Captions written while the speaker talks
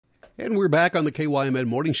And we're back on the KYMN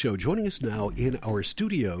Morning Show. Joining us now in our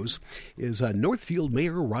studios is Northfield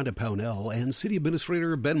Mayor Rhonda Pownell and City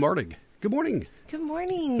Administrator Ben Martig. Good morning. Good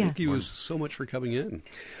morning. Thank you so much for coming in.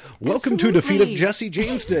 Welcome to Defeat of Jesse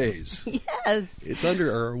James Days. Yes. It's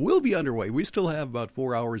will be underway. We still have about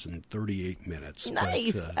 4 hours and 38 minutes.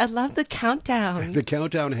 Nice. But, I love the countdown. The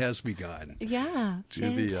countdown has begun. Yeah.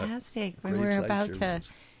 Fantastic. We're about to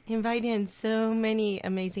invite in so many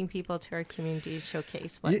amazing people to our community to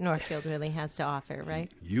showcase what Northfield really has to offer,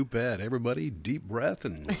 right? You bet. Everybody, deep breath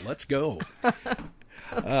and let's go.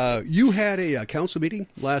 You had a council meeting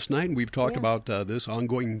last night, and we've talked about this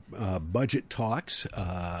ongoing budget talks,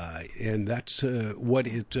 and that's what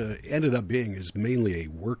it ended up being is mainly a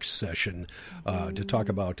work session to talk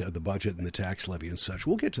about the budget and the tax levy and such.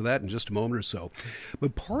 We'll get to that in just a moment or so.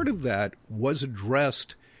 But part of that was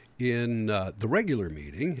addressed in the regular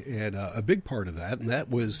meeting, and a big part of that, and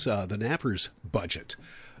that was the NAFR's budget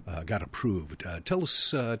got approved. Tell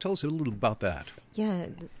us a little about that. Yeah,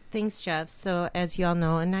 thanks, Jeff. So as you all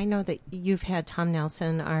know, and I know that you've had Tom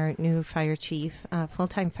Nelson, our new fire chief,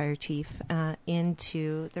 full-time fire chief,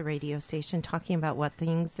 into the radio station talking about what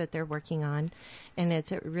things that they're working on, and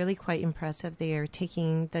it's really quite impressive. They are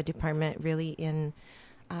taking the department really in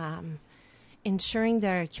ensuring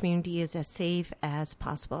that our community is as safe as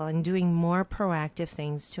possible and doing more proactive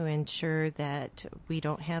things to ensure that we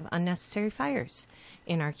don't have unnecessary fires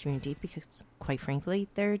in our community because, quite frankly,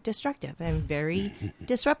 they're destructive and very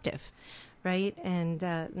disruptive, right? And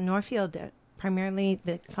Northfield primarily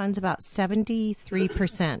that funds about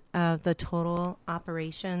 73% of the total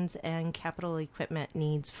operations and capital equipment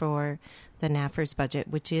needs for the NAFR's budget,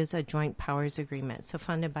 which is a joint powers agreement. So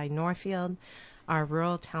funded by Northfield, our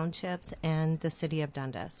rural townships, and the city of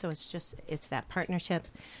Dundas. So it's that partnership.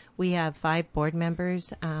 We have 5 board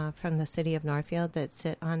members from the city of Northfield that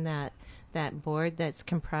sit on that board that's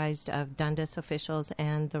comprised of Dundas officials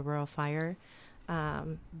and the rural fire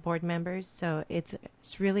board members. So it's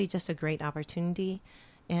really just a great opportunity.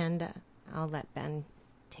 And I'll let Ben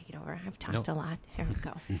take it over. I've talked a lot. Here we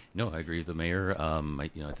go. No, I agree with the mayor.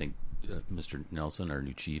 I think Mr. Nelson, our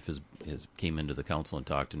new chief, has came into the council and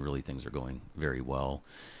talked, and really things are going very well,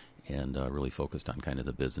 and really focused on kind of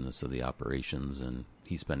the business of the operations. And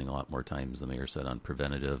he's spending a lot more time, as the mayor said, on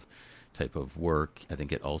preventative type of work. I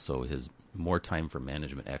think it also his more time for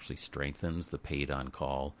management actually strengthens the paid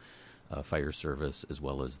on-call fire service as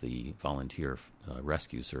well as the volunteer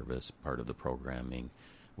rescue service part of the programming,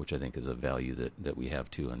 which I think is a value that we have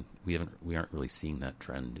too, and we aren't really seeing that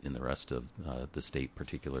trend in the rest of the state,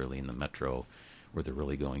 particularly in the metro, where they're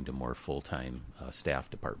really going to more full-time staff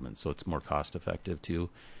departments. So it's more cost-effective to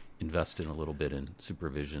invest in a little bit in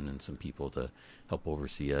supervision and some people to help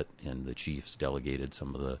oversee it. And the chiefs delegated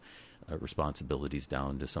some of the responsibilities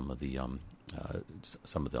down to some of the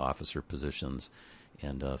officer positions,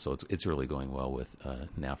 and so it's really going well with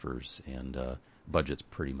NAFR's, and budget's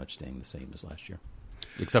pretty much staying the same as last year.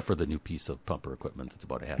 Except for the new piece of pumper equipment that's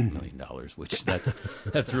about $500,000, which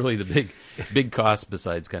that's really the big cost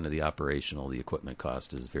besides kind of the operational. The equipment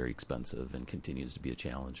cost is very expensive and continues to be a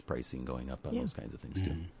challenge, pricing going up on those kinds of things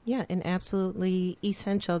too. Yeah, and absolutely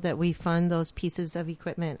essential that we fund those pieces of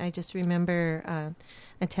equipment. I just remember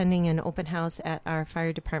attending an open house at our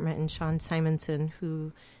fire department, and Sean Simonson,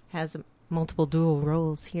 who has multiple dual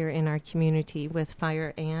roles here in our community with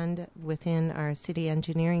fire and within our city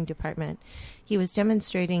engineering department. He was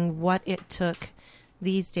demonstrating what it took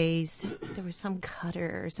these days. There was some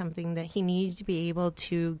cutter or something that he needed to be able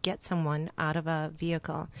to get someone out of a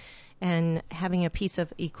vehicle, and having a piece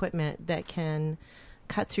of equipment that can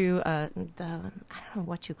cut through I don't know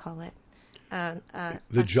what you call it.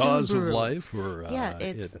 The jaws of life, or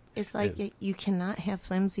it's like you cannot have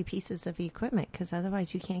flimsy pieces of equipment because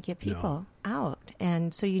otherwise you can't get people out,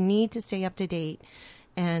 and so you need to stay up to date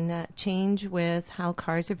and change with how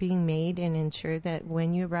cars are being made, and ensure that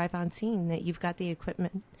when you arrive on scene that you've got the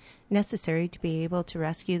equipment necessary to be able to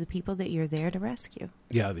rescue the people that you're there to rescue.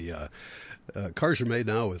 Yeah, the cars are made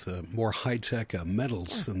now with more high-tech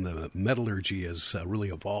metals, and the metallurgy has really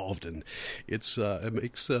evolved, and it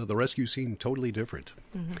makes the rescue scene totally different.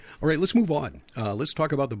 All right, let's move on. Let's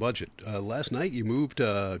talk about the budget. Last night you moved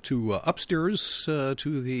to upstairs to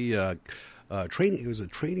the training. It was a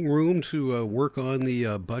training room to work on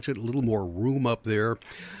the budget. A little more room up there.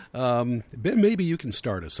 Ben, maybe you can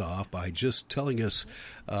start us off by just telling us,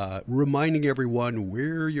 reminding everyone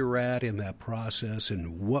where you're at in that process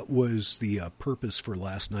and what was the purpose for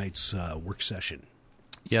last night's work session.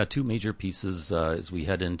 Yeah, 2 major pieces as we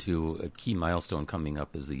head into a key milestone coming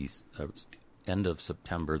up is the end of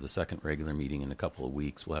September, the second regular meeting in a couple of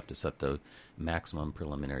weeks. We'll have to set the maximum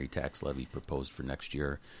preliminary tax levy proposed for next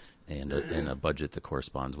year. and a budget that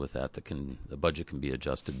corresponds with that. The budget can be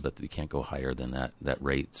adjusted, but we can't go higher than that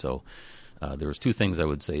rate. So there was two things I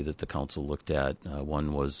would say that the council looked at.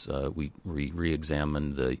 One was we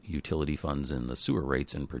re-examined the utility funds and the sewer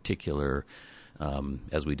rates in particular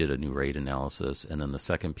as we did a new rate analysis. And then the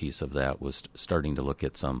second piece of that was starting to look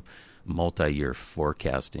at some multi-year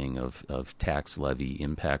forecasting of tax levy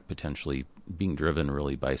impact potentially being driven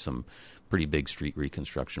really by some pretty big street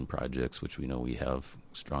reconstruction projects, which we know we have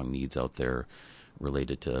strong needs out there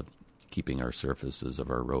related to keeping our surfaces of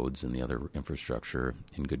our roads and the other infrastructure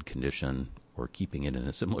in good condition, or keeping it in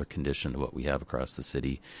a similar condition to what we have across the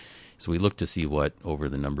city. So we look to see what, over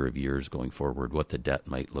the number of years going forward, what the debt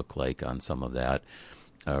might look like on some of that,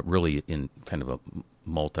 really in kind of a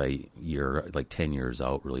multi-year, like 10 years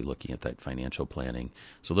out, really looking at that financial planning.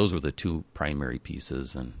 So those were the two primary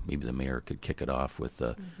pieces, and maybe the mayor could kick it off with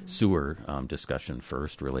the sewer discussion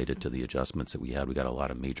first, related to the adjustments that we had. We got a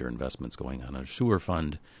lot of major investments going on our sewer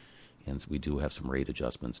fund, and we do have some rate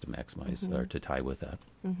adjustments to maximize or to tie with that.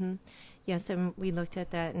 Yes, and we looked at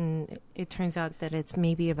that, and it turns out that it's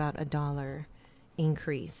maybe about $1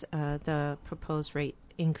 increase, the proposed rate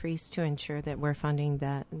increase, to ensure that we're funding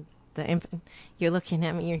that. You're looking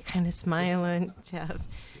at me, you're kind of smiling, Jeff.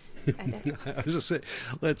 I was just saying,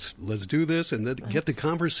 let's do this and then get the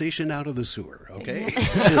conversation out of the sewer, okay?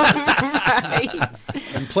 Right.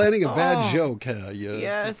 I'm planning a bad joke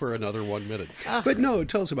for another 1 minute. But no,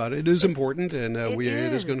 tell us about it. It is important, and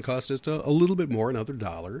it is going to cost us a little bit more, another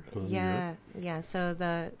 $1. Yeah.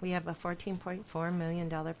 So we have a $14.4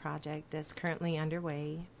 million project that's currently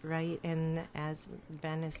underway, right? And as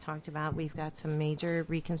Ben has talked about, we've got some major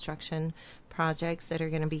reconstruction projects that are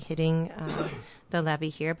going to be hitting the levee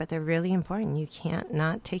here, but they're really important. You can't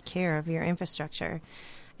not take care of your infrastructure.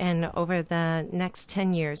 And over the next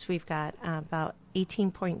 10 years, we've got about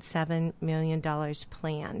 $18.7 million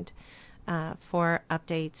planned for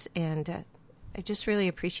updates. And I just really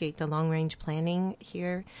appreciate the long-range planning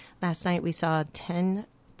here. Last night we saw 10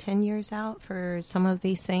 years out for some of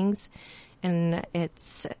these things. And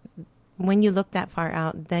it's when you look that far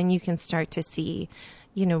out, then you can start to see,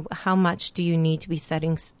 how much do you need to be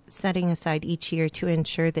setting aside each year to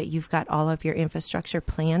ensure that you've got all of your infrastructure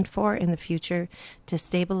planned for in the future to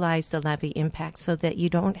stabilize the levee impact, so that you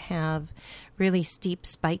don't have really steep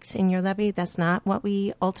spikes in your levee. That's not what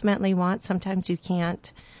we ultimately want. Sometimes you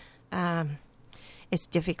can't. It's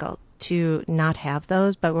difficult to not have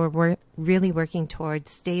those, but we're really working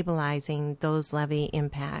towards stabilizing those levee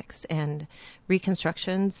impacts. And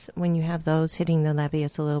reconstructions, when you have those hitting the levee,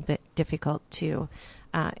 it's a little bit difficult to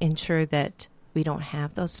ensure that we don't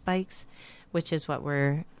have those spikes, which is what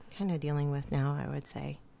we're kind of dealing with now, I would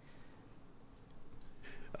say.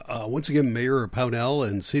 Once again, Mayor Pownell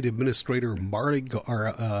and City Administrator Martig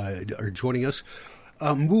are joining us.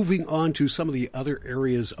 Moving on to some of the other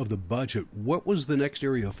areas of the budget, what was the next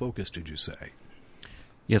area of focus, did you say?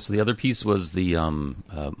 Yes, the other piece was the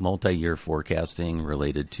multi-year forecasting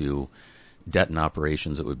related to debt and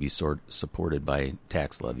operations that would be supported by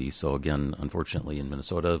tax levy. So again, unfortunately in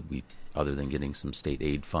Minnesota, other than getting some state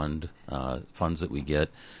aid funds that we get,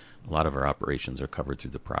 a lot of our operations are covered through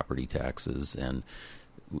the property taxes. And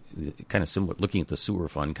kind of similar, looking at the sewer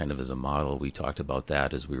fund kind of as a model, we talked about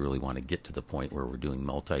that as we really want to get to the point where we're doing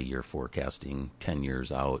multi-year forecasting 10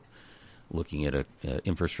 years out, looking at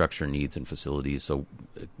infrastructure needs and facilities. So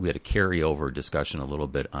we had a carryover discussion a little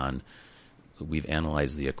bit on, we've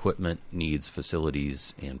analyzed the equipment needs,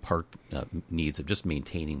 facilities, and park needs of just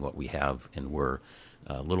maintaining what we have, and we're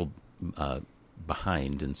a little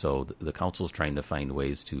behind. And so the council is trying to find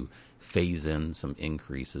ways to phase in some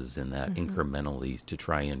increases in that incrementally to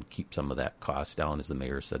try and keep some of that cost down, as the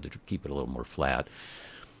mayor said, to keep it a little more flat.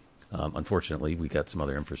 Unfortunately, we got some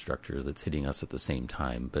other infrastructure that's hitting us at the same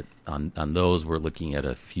time. But on those, we're looking at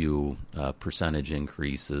a few percentage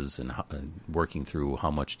increases and working through how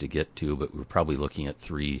much to get to. But we're probably looking at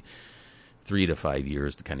 3 to 5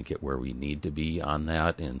 years to kind of get where we need to be on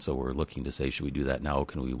that. And so we're looking to say, should we do that now?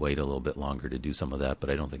 Can we wait a little bit longer to do some of that? But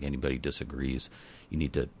I don't think anybody disagrees. You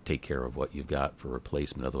need to take care of what you've got for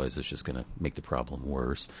replacement. Otherwise, it's just going to make the problem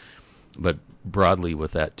worse. But broadly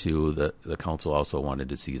with that, too, the council also wanted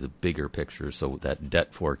to see the bigger picture. So that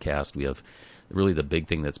debt forecast, we have really the big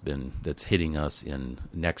thing that's hitting us in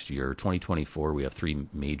next year, 2024. We have 3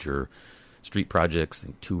 major street projects,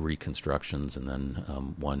 2 reconstructions, and then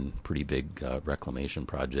one pretty big reclamation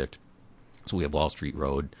project. So we have Wall Street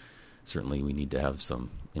Road. Certainly we need to have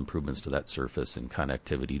some improvements to that surface and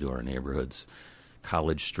connectivity to our neighborhoods.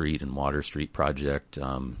 College Street and Water Street project,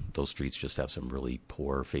 those streets just have some really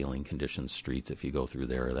poor, failing condition streets. If you go through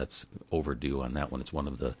there, that's overdue on that one. It's one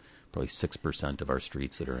of the probably 6% of our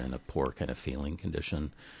streets that are in a poor kind of failing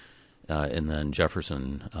condition. And then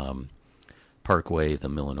Jefferson Parkway, the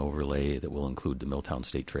mill and overlay that will include the Milltown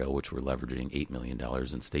State Trail, which we're leveraging $8 million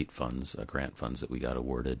in state funds, grant funds that we got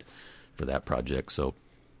awarded for that project. So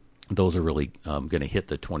those are really going to hit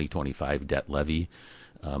the 2025 debt levy.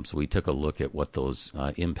 So we took a look at what those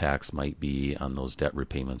impacts might be on those debt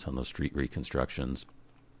repayments, on those street reconstructions.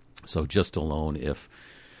 So just alone, if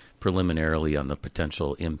preliminarily on the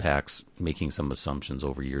potential impacts, making some assumptions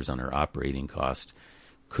over years on our operating cost,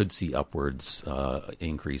 could see upwards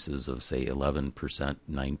increases of, say, 11%,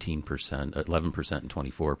 19%, 11% in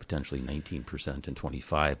 24, potentially 19% in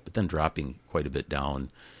 25, but then dropping quite a bit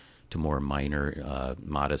down to more minor,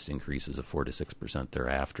 modest increases of 4 to 6%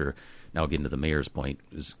 thereafter. Now, again, to the mayor's point,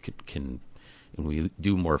 is can when we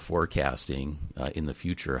do more forecasting in the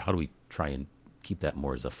future, how do we try and keep that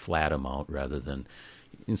more as a flat amount rather than,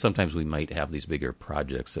 and sometimes we might have these bigger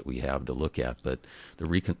projects that we have to look at, but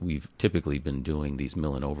we've typically been doing these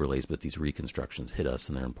mill and overlays, but these reconstructions hit us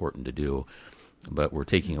and they're important to do. But we're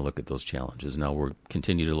taking a look at those challenges. Now we're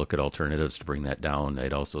continue to look at alternatives to bring that down.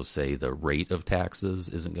 I'd also say the rate of taxes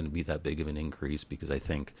isn't going to be that big of an increase because I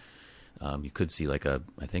think you could see I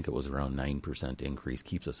think it was around 9% increase,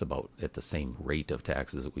 keeps us about at the same rate of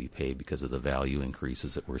taxes that we pay because of the value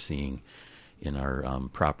increases that we're seeing in our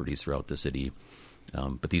properties throughout the city.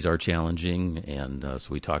 But these are challenging, and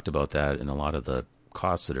so we talked about that, and a lot of the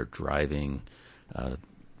costs that are driving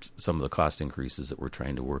some of the cost increases that we're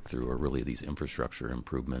trying to work through are really these infrastructure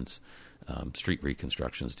improvements, street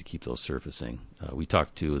reconstructions to keep those surfacing. We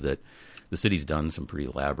talked too that the city's done some pretty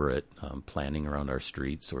elaborate planning around our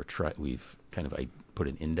streets, so we've I put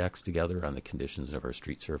an index together on the conditions of our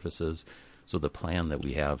street surfaces. So the plan that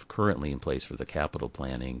we have currently in place for the capital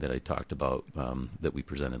planning that I talked about that we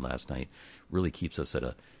presented last night really keeps us at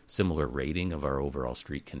a similar rating of our overall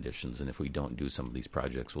street conditions. And if we don't do some of these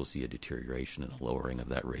projects, we'll see a deterioration and a lowering of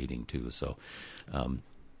that rating too. So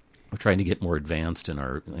we're trying to get more advanced in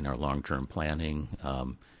our long-term planning.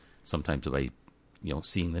 Sometimes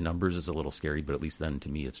seeing the numbers is a little scary, but at least then to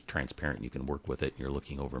me it's transparent. You can work with it. And you're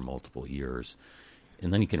looking over multiple years.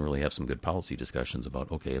 And then you can really have some good policy discussions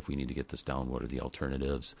about, okay, if we need to get this down, what are the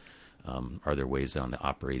alternatives? Are there ways on the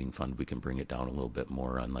operating fund we can bring it down a little bit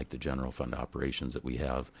more on the general fund operations that we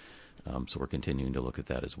have? So we're continuing to look at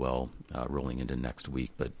that as well, rolling into next week.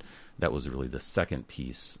 But that was really the second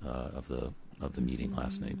piece of the meeting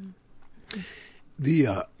last night.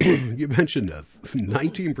 You mentioned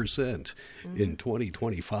 19% in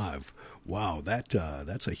 2025. Wow,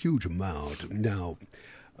 that's a huge amount. Now,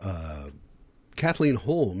 Kathleen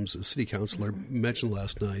Holmes, the city councilor, mentioned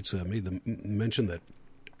last night, made the mention that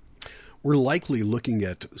we're likely looking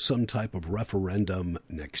at some type of referendum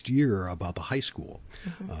next year about the high school.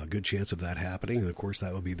 Good chance of that happening. And, of course,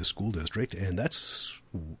 that would be the school district. And that's,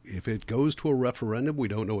 if it goes to a referendum, we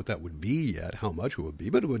don't know what that would be yet, how much it would be,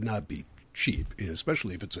 but it would not be cheap,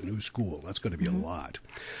 especially if it's a new school. That's going to be a lot.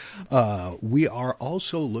 We are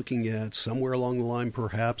also looking at somewhere along the line,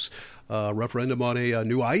 perhaps, a referendum on a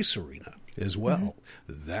new ice arena as well.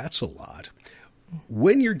 That's a lot.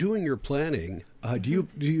 When you're doing your planning, do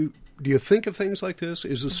you think of things like this?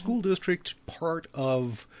 Is the school district part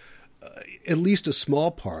of at least a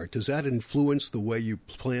small part? Does that influence the way you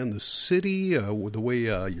plan the city, the way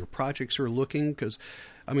your projects are looking? Because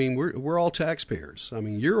we're all taxpayers.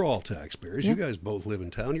 You're all taxpayers. You guys both live in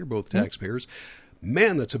town. You're both taxpayers.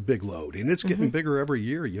 Man, that's a big load, and it's getting bigger every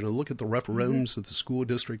year. Look at the referendums that the school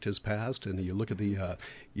district has passed, and you look at the,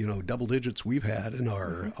 double digits we've had in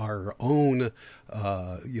our own,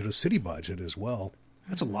 city budget as well.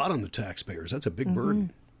 That's a lot on the taxpayers. That's a big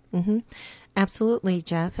burden. Absolutely,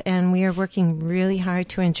 Jeff, and we are working really hard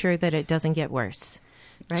to ensure that it doesn't get worse.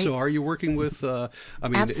 Right? So, are you working with?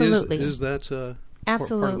 Absolutely. Is that?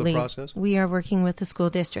 Absolutely. Part of the process? We are working with the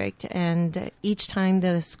school district, and each time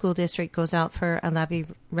the school district goes out for a levy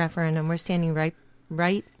referendum, we're standing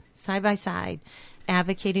right side by side,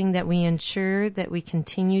 advocating that we ensure that we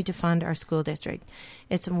continue to fund our school district.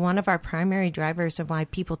 It's one of our primary drivers of why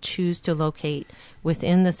people choose to locate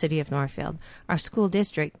within the city of Northfield. Our school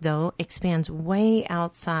district, though, expands way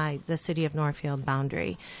outside the city of Northfield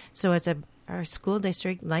boundary. So our school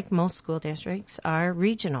district, like most school districts, are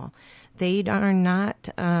regional. They are not.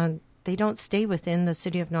 They don't stay within the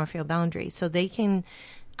city of Northfield boundary, so they can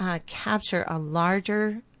capture a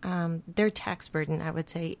larger. Their tax burden, I would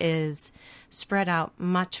say, is spread out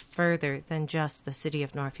much further than just the city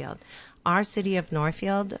of Northfield. Our city of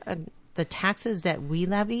Northfield, the taxes that we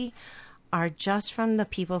levy are just from the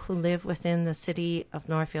people who live within the city of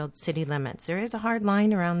Northfield city limits. There is a hard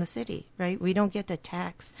line around the city, right? We don't get to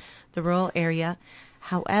tax the rural area.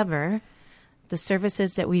 However, the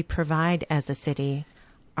services that we provide as a city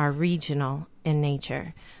are regional in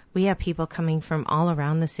nature. We have people coming from all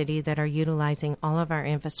around the city that are utilizing all of our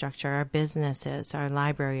infrastructure, our businesses, our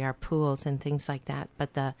library, our pools, and things like that.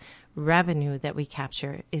 But the revenue that we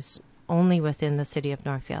capture is only within the city of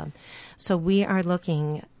Northfield. So we are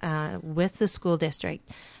looking with the school district,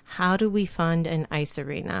 how do we fund an ice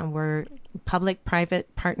arena? We're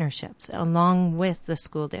public-private partnerships along with the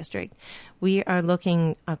school district. We are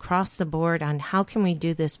looking across the board on how can we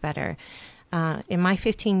do this better. In my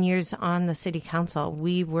 15 years on the city council,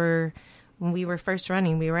 when we were first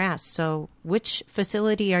running, we were asked, so which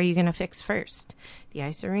facility are you going to fix first? The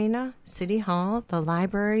ice arena, City Hall, the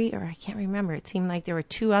library, or I can't remember. It seemed like there were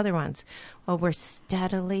two other ones. Well, we're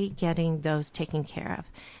steadily getting those taken care of.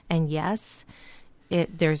 And yes,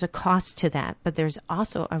 there's a cost to that, but there's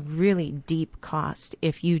also a really deep cost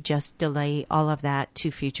if you just delay all of that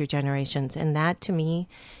to future generations. And that, to me,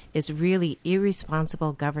 is really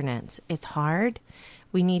irresponsible governance. It's hard.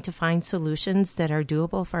 We need to find solutions that are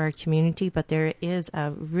doable for our community, but there is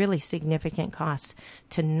a really significant cost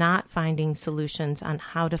to not finding solutions on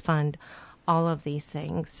how to fund all of these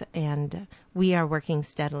things. And we are working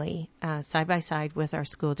steadily side by side with our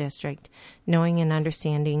school district, knowing and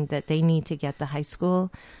understanding that they need to get the high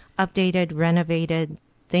school updated, renovated.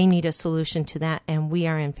 They need a solution to that, and we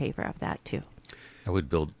are in favor of that too. I would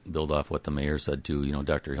build off what the mayor said too. You know,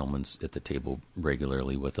 Dr. Hillman's at the table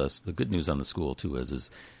regularly with us. The good news on the school too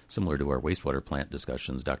is similar to our wastewater plant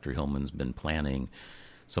discussions. Dr. Hillman's been planning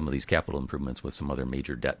some of these capital improvements with some other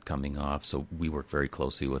major debt coming off. So we work very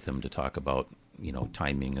closely with him to talk about, you know,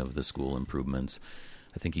 timing of the school improvements.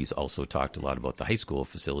 I think he's also talked a lot about the high school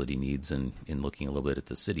facility needs and in looking a little bit at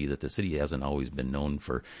the city, that the city hasn't always been known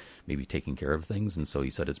for maybe taking care of things. And so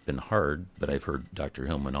he said it's been hard, but I've heard Dr.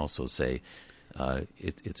 Hillman also say,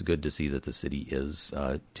 it's good to see that the city is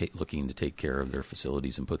looking to take care of their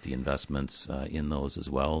facilities and put the investments in those as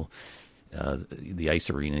well. The ice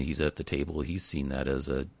arena, he's at the table. He's seen that as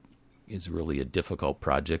is really a difficult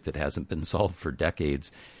project that hasn't been solved for decades,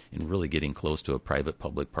 and really getting close to a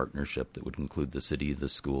private-public partnership that would include the city, the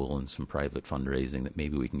school, and some private fundraising that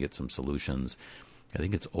maybe we can get some solutions. I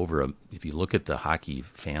think it's if you look at the hockey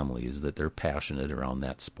families, that they're passionate around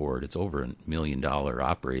that sport. It's over $1 million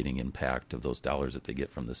operating impact of those dollars that they get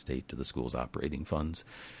from the state to the school's operating funds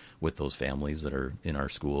with those families that are in our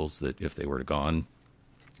schools, that if they were gone,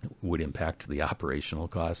 would impact the operational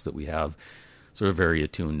costs that we have. So we're very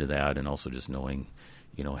attuned to that, and also just knowing,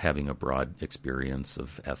 you know, having a broad experience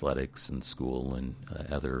of athletics and school and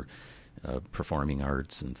other performing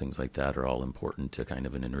arts and things like that are all important to kind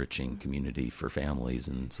of an enriching community for families.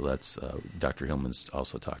 And so that's Dr. Hillman's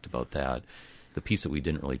also talked about that. The piece that we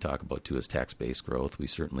didn't really talk about too is tax-based growth. We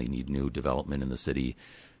certainly need new development in the city.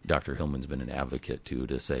 Dr. Hillman's been an advocate too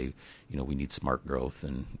to say, you know, we need smart growth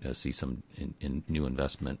and see some in new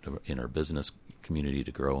investment in our business community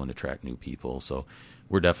to grow and attract new people. So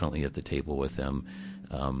we're definitely at the table with them.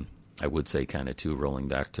 I would say kind of too, rolling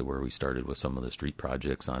back to where we started with some of the street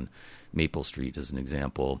projects on Maple Street as an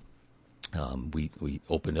example. We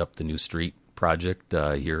opened up the new street project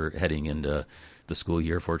here heading into the school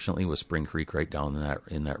year, fortunately, with Spring Creek right down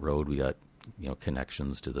in that road. We got, you know,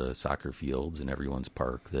 connections to the soccer fields and everyone's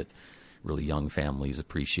park that really young families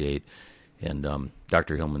appreciate. And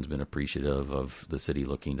Dr. Hillman's been appreciative of the city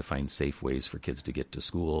looking to find safe ways for kids to get to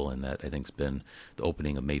school, and that I think has been the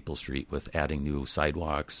opening of Maple Street with adding new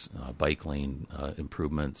sidewalks, bike lane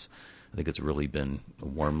improvements. I think it's really been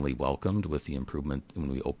warmly welcomed with the improvement when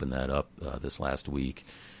we opened that up this last week.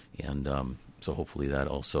 And so hopefully that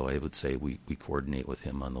also, I would say, we coordinate with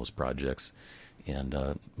him on those projects.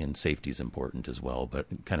 And safety is important as well. But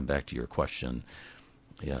kind of back to your question,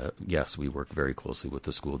 yes, we work very closely with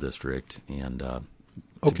the school district, and to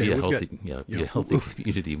be a healthy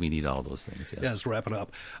community, we need all those things. Yeah, let's wrap it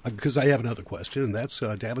up, because I have another question, and that's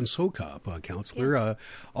Davin Sokop, counselor,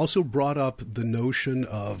 also brought up the notion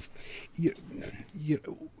of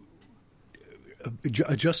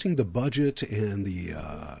adjusting the budget and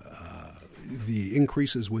the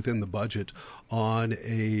increases within the budget on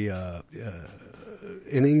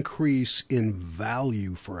an increase in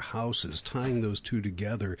value for houses, tying those two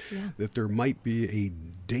together, that there might be a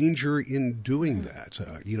danger in doing that.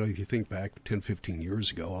 If you think back 10, 15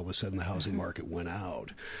 years ago, all of a sudden the housing market went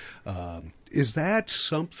out. Is that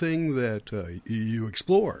something that you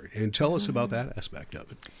explore? And tell us about that aspect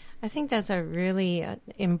of it. I think that's a really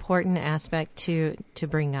important aspect to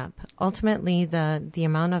bring up. Ultimately, the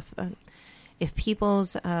amount of if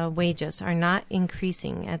people's wages are not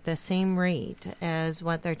increasing at the same rate as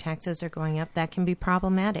what their taxes are going up, that can be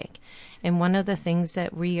problematic. And one of the things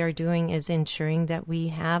that we are doing is ensuring that we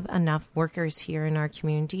have enough workers here in our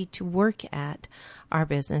community to work at our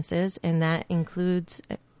businesses, and that includes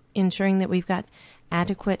ensuring that we've got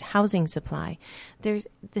adequate housing supply.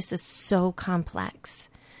 This is so complex.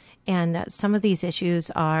 And some of these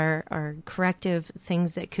issues are corrective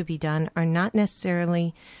things that could be done are not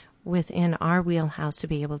necessarily within our wheelhouse to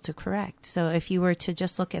be able to correct. So if you were to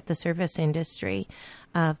just look at the service industry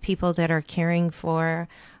of people that are caring for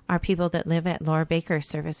our people that live at Laura Baker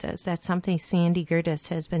Services, that's something Sandy Gertis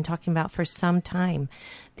has been talking about for some time.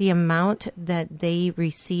 The amount that they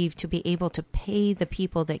receive to be able to pay the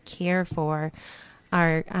people that care for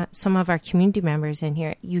our some of our community members in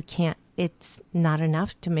here, it's not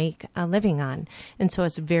enough to make a living on. And so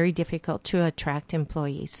it's very difficult to attract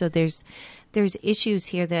employees. So there's issues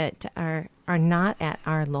here that are not at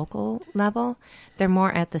our local level. They're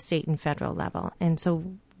more at the state and federal level. And so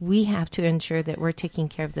we have to ensure that we're taking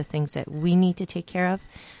care of the things that we need to take care of.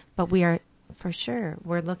 But we're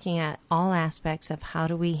looking at all aspects of how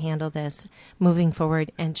do we handle this moving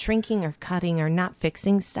forward, and shrinking or cutting or not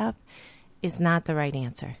fixing stuff is not the right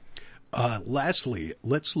answer. Lastly,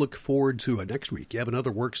 let's look forward to next week. You have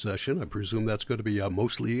another work session. I presume that's going to be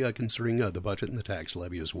mostly considering the budget and the tax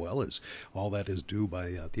levy, as well as all that is due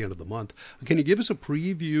by the end of the month. Can you give us a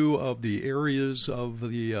preview of the areas of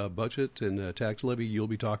the budget and tax levy you'll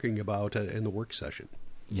be talking about in the work session?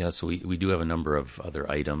 Yes, we do have a number of other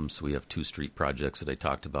items. We have 2 street projects that I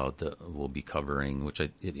talked about that we'll be covering, which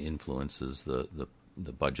it influences the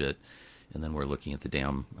budget. And then we're looking at the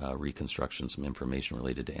dam reconstruction, some information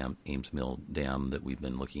related to Ames Mill Dam that we've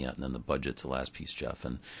been looking at, and then the budget's the last piece, Jeff.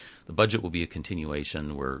 And the budget will be a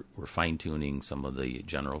continuation. We're fine-tuning some of the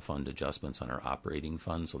general fund adjustments on our operating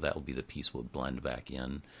fund, so that will be the piece we'll blend back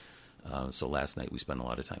in. So last night we spent a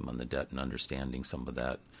lot of time on the debt and understanding some of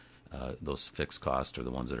that. Those fixed costs are the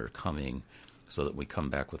ones that are coming, so that we come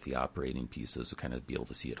back with the operating pieces to kind of be able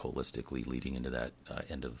to see it holistically leading into that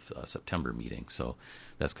end of September meeting. So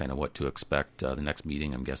that's kind of what to expect. The next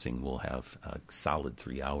meeting, I'm guessing, we'll have a solid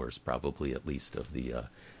 3 hours, probably at least, of the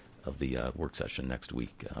work session next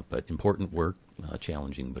week. But important work,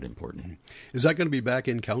 challenging but important. Is that going to be back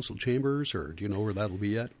in council chambers, or do you know where that'll be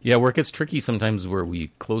yet? Yeah, where it gets tricky sometimes, where we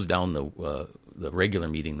close down the regular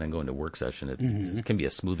meeting, then go into work session. It can be a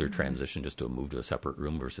smoother transition just to move to a separate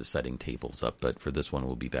room versus setting tables up. But for this one,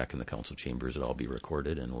 we'll be back in the council chambers. It'll all be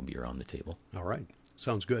recorded, and we'll be around the table. All right.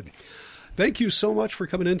 Sounds good. Thank you so much for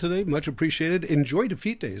coming in today. Much appreciated. Enjoy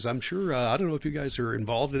Defeat Days. I'm sure, I don't know if you guys are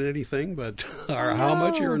involved in anything, but or how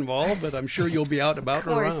much you're involved, but I'm sure you'll be out and about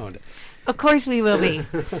and around. Of course we will be.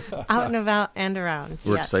 Out and about and around.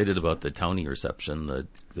 We're excited about the townie reception.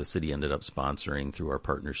 The city ended up sponsoring, through our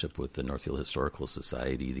partnership with the Northfield Historical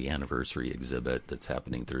Society, the anniversary exhibit that's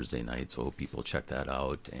happening Thursday night, so people check that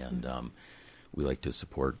out. And we like to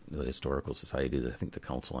support the Historical Society. I think the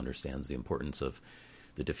council understands the importance of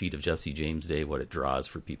the defeat of Jesse James Day, what it draws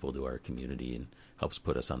for people to our community, and helps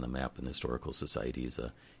put us on the map. And the Historical Society is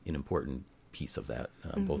an important piece of that,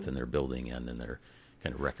 both in their building and in their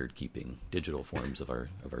kind of record-keeping digital forms of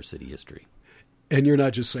our city history. And you're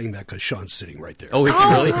not just saying that because Sean's sitting right there. Oh, is he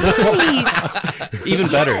really? Right. Even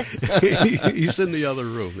better. He's in the other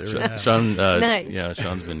room. There. Sean, nice. Yeah,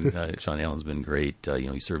 Sean Allen's been great.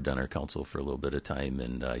 He served on our council for a little bit of time,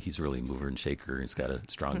 and he's really a mover and shaker. He's got a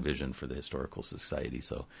strong vision for the Historical Society.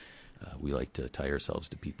 So we like to tie ourselves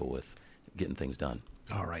to people with getting things done.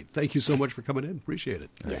 All right. Thank you so much for coming in. Appreciate it.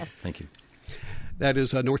 All right. Thank you. That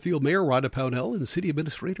is Northfield Mayor Rhonda Pownell and City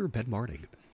Administrator Ben Martig.